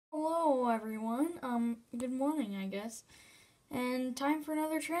Good morning, I guess. And time for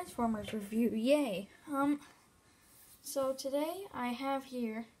another Transformers review. Yay. So today I have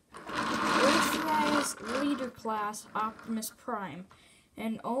here Earthrise Leader Class Optimus Prime.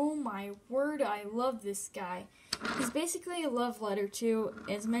 And oh my word, I love this guy. He's basically a love letter to,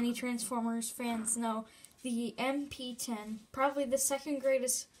 as many Transformers fans know, the MP10, probably the second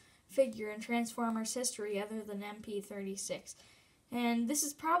greatest figure in Transformers history other than MP36. And this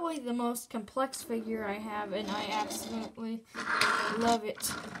is probably the most complex figure I have, and I absolutely love it.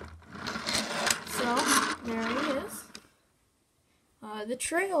 So, there he is. The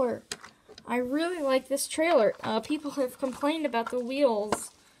trailer. I really like this trailer. People have complained about the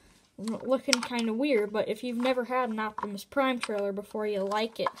wheels looking kind of weird, but if you've never had an Optimus Prime trailer before, you'll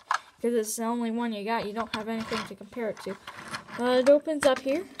like it. Because it's the only one you got. You don't have anything to compare it to. It opens up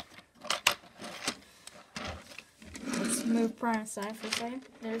here. Let's move Prime aside for a second.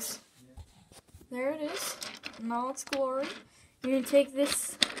 There it is, in all its glory. You're going to take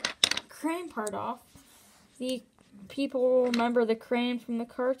this crane part off. The people remember the crane from the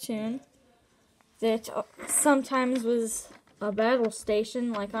cartoon that sometimes was a battle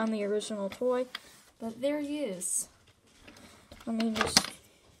station, like on the original toy. But there he is. Let me just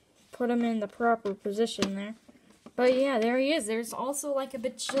put him in the proper position there. But yeah, there he is. There's also like a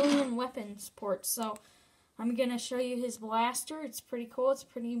bajillion weapons ports, so I'm going to show you his blaster. It's pretty cool. It's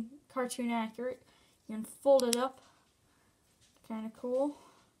pretty cartoon accurate. You can fold it up. Kind of cool.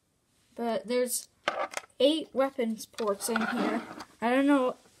 But there's 8 weapons ports in here. I don't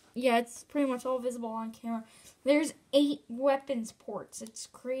know. Yeah, it's pretty much all visible on camera. There's 8 weapons ports. It's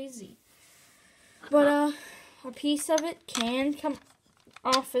crazy. But a piece of it can come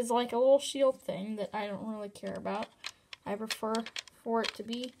off as like a little shield thing that I don't really care about. I prefer for it to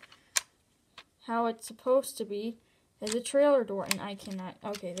be how it's supposed to be as a trailer door, and I cannot.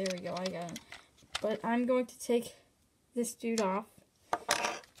 Okay, there we go, I got it. But I'm going to take this dude off,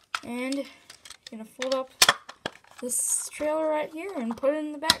 and I'm going to fold up this trailer right here and put it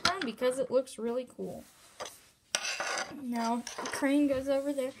in the background because it looks really cool. Now, the crane goes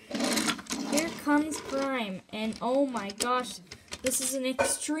over there. Here comes Prime, and oh my gosh, this is an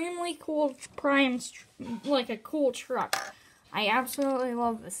extremely cool Prime, like a cool truck. I absolutely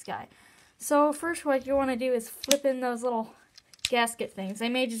love this guy. So first what you want to do is flip in those little gasket things. They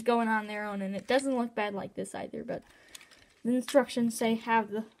may just go in on their own, and it doesn't look bad like this either, but the instructions say have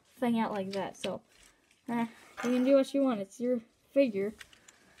the thing out like that. So you can do what you want. It's your figure.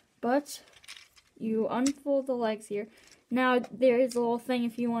 But you unfold the legs here. Now there is a little thing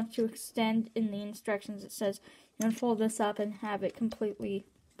if you want to extend in the instructions. It says you unfold this up and have it completely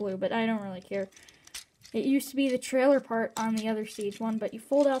blue, but I don't really care. It used to be the trailer part on the other Siege one, but you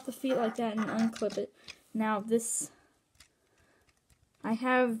fold out the feet like that and unclip it. Now this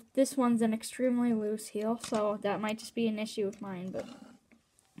one's an extremely loose heel, so that might just be an issue with mine, but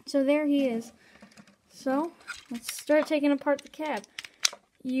so there he is. So let's start taking apart the cab.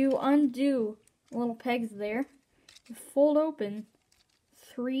 You undo little pegs there. You fold open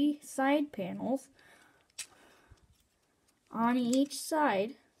 3 side panels on each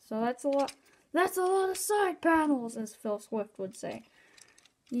side. So that's a lot. That's a lot of side panels, as Phil Swift would say.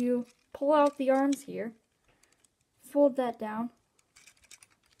 You pull out the arms here, fold that down,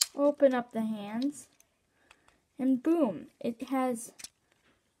 open up the hands, and boom, it has.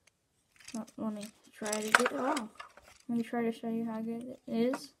 Let me try to get. Oh, let me try to show you how good it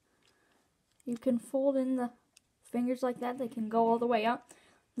is. You can fold in the fingers like that; they can go all the way up.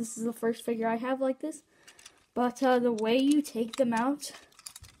 This is the first figure I have like this, but the way you take them out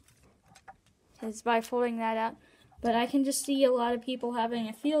is by folding that out. But I can just see a lot of people having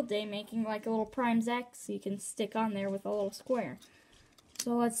a field day making like a little Prime X you can stick on there with a little square.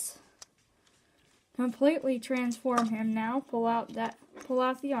 So let's completely transform him now. Pull out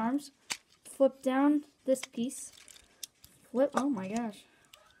the arms, flip down this piece, oh my gosh,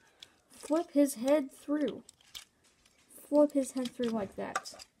 flip his head through. Flip his head through like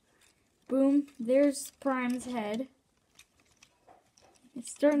that. Boom, there's Prime's head. It's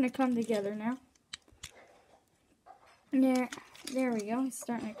starting to come together now. There we go. It's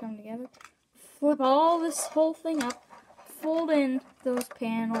starting to come together. Flip all this whole thing up. Fold in those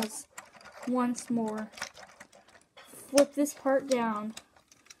panels once more. Flip this part down.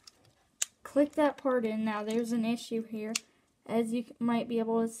 Click that part in. Now there's an issue here, as you might be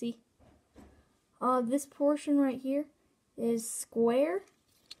able to see. This portion right here is square.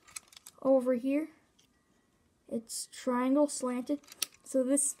 Over here, it's triangle slanted. So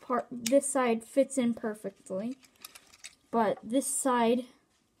this side fits in perfectly. But this side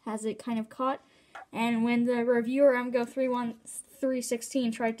has it kind of caught, and when the reviewer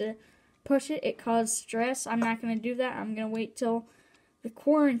MGO316 tried to push it. It caused stress. I'm not going to do that. I'm going to wait till the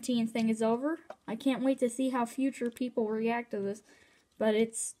quarantine thing is over. I can't wait to see how future people react to this. But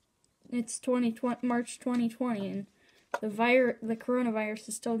it's 2020, March 2020, and the coronavirus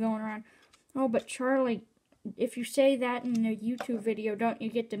is still going around. Oh, but Charlie, if you say that in a YouTube video, don't you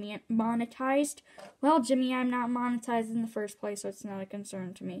get to be monetized? Well, Jimmy, I'm not monetized in the first place, so it's not a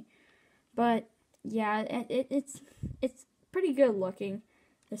concern to me. But yeah, it's pretty good looking,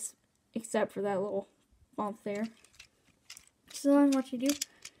 except for that little bump there. So then what you do,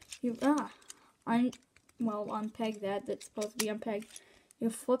 you unpeg that. That's supposed to be unpegged. You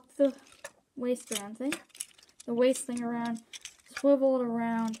flip the waist around thing, around, swivel it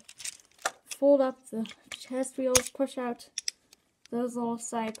around, fold up the chest wheels, push out those little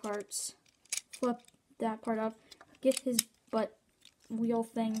side parts, flip that part up, get his butt wheel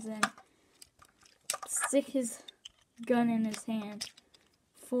things in, stick his gun in his hand,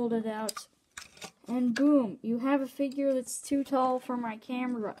 fold it out, and boom, you have a figure that's too tall for my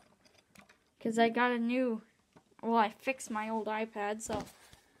camera. Because I got a new, I fixed my old iPad, so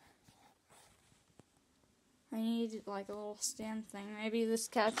I need like a little stand thing. Maybe this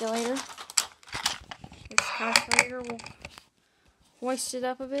calculator. This calculator will hoist it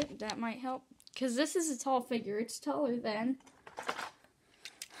up a bit. That might help. Because this is a tall figure. It's taller than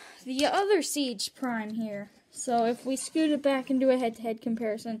the other Siege Prime here. So if we scoot it back and do a head-to-head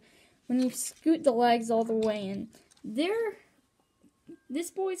comparison, when you scoot the legs all the way in,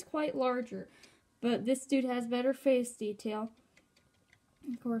 this boy's quite larger, but this dude has better face detail.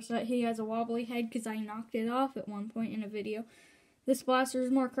 Of course, he has a wobbly head because I knocked it off at one point in a video. This blaster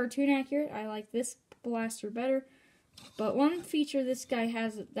is more cartoon accurate. I like this blaster better. But one feature this guy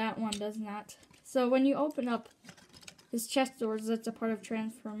has that one does not. So when you open up his chest doors, that's a part of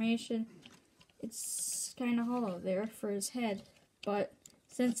transformation. It's kind of hollow there for his head. But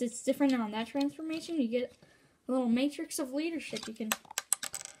since it's different on that transformation, you get a little matrix of leadership. You can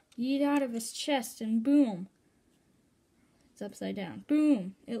yeet out of his chest and boom. It's upside down.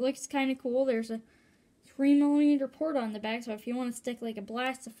 Boom. It looks kind of cool. There's a 3mm port on the back, so if you want to stick like a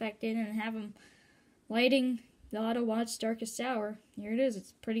blast effect in and have him lighting the Autobots' darkest hour, here it is.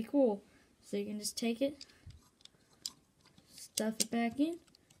 It's pretty cool. So you can just take it, stuff it back in,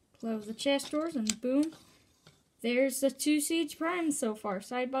 close the chest doors, and boom. There's the two Siege Primes so far,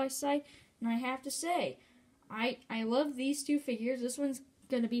 side by side. And I have to say, I love these two figures. This one's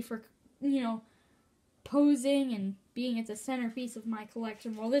going to be for, posing and being at the centerpiece of my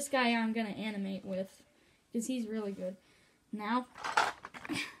collection. Well, this guy I'm going to animate with, because he's really good. Now,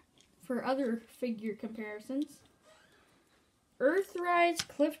 for other figure comparisons, Earthrise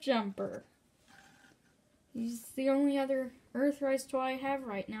Cliff Jumper. He's the only other Earthrise toy I have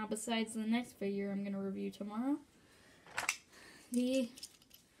right now, besides the next figure I'm going to review tomorrow. The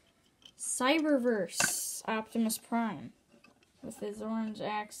Cyberverse Optimus Prime, with his orange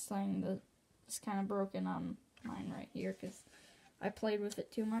axe thing that's kind of broken on mine right here, because I played with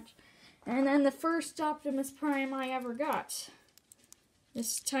it too much. And then the first Optimus Prime I ever got.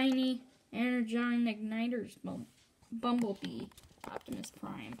 This tiny Energon Igniter's Bumblebee Optimus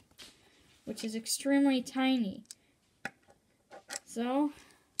Prime, which is extremely tiny. So,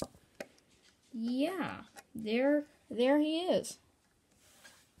 yeah, there he is.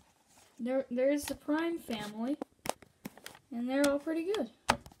 There's the Prime family, and they're all pretty good.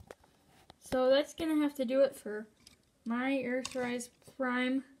 So that's gonna have to do it for my Earthrise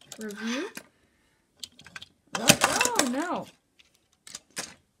Prime review. Oh no!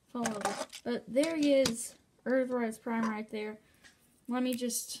 Fall over. But there he is, Earthrise Prime right there. Let me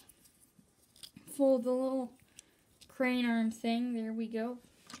just fold the little crane arm thing. There we go.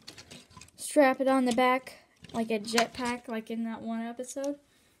 Strap it on the back like a jetpack, like in that one episode.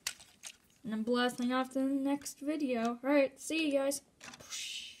 And I'm blasting off to the next video. Alright, see you guys.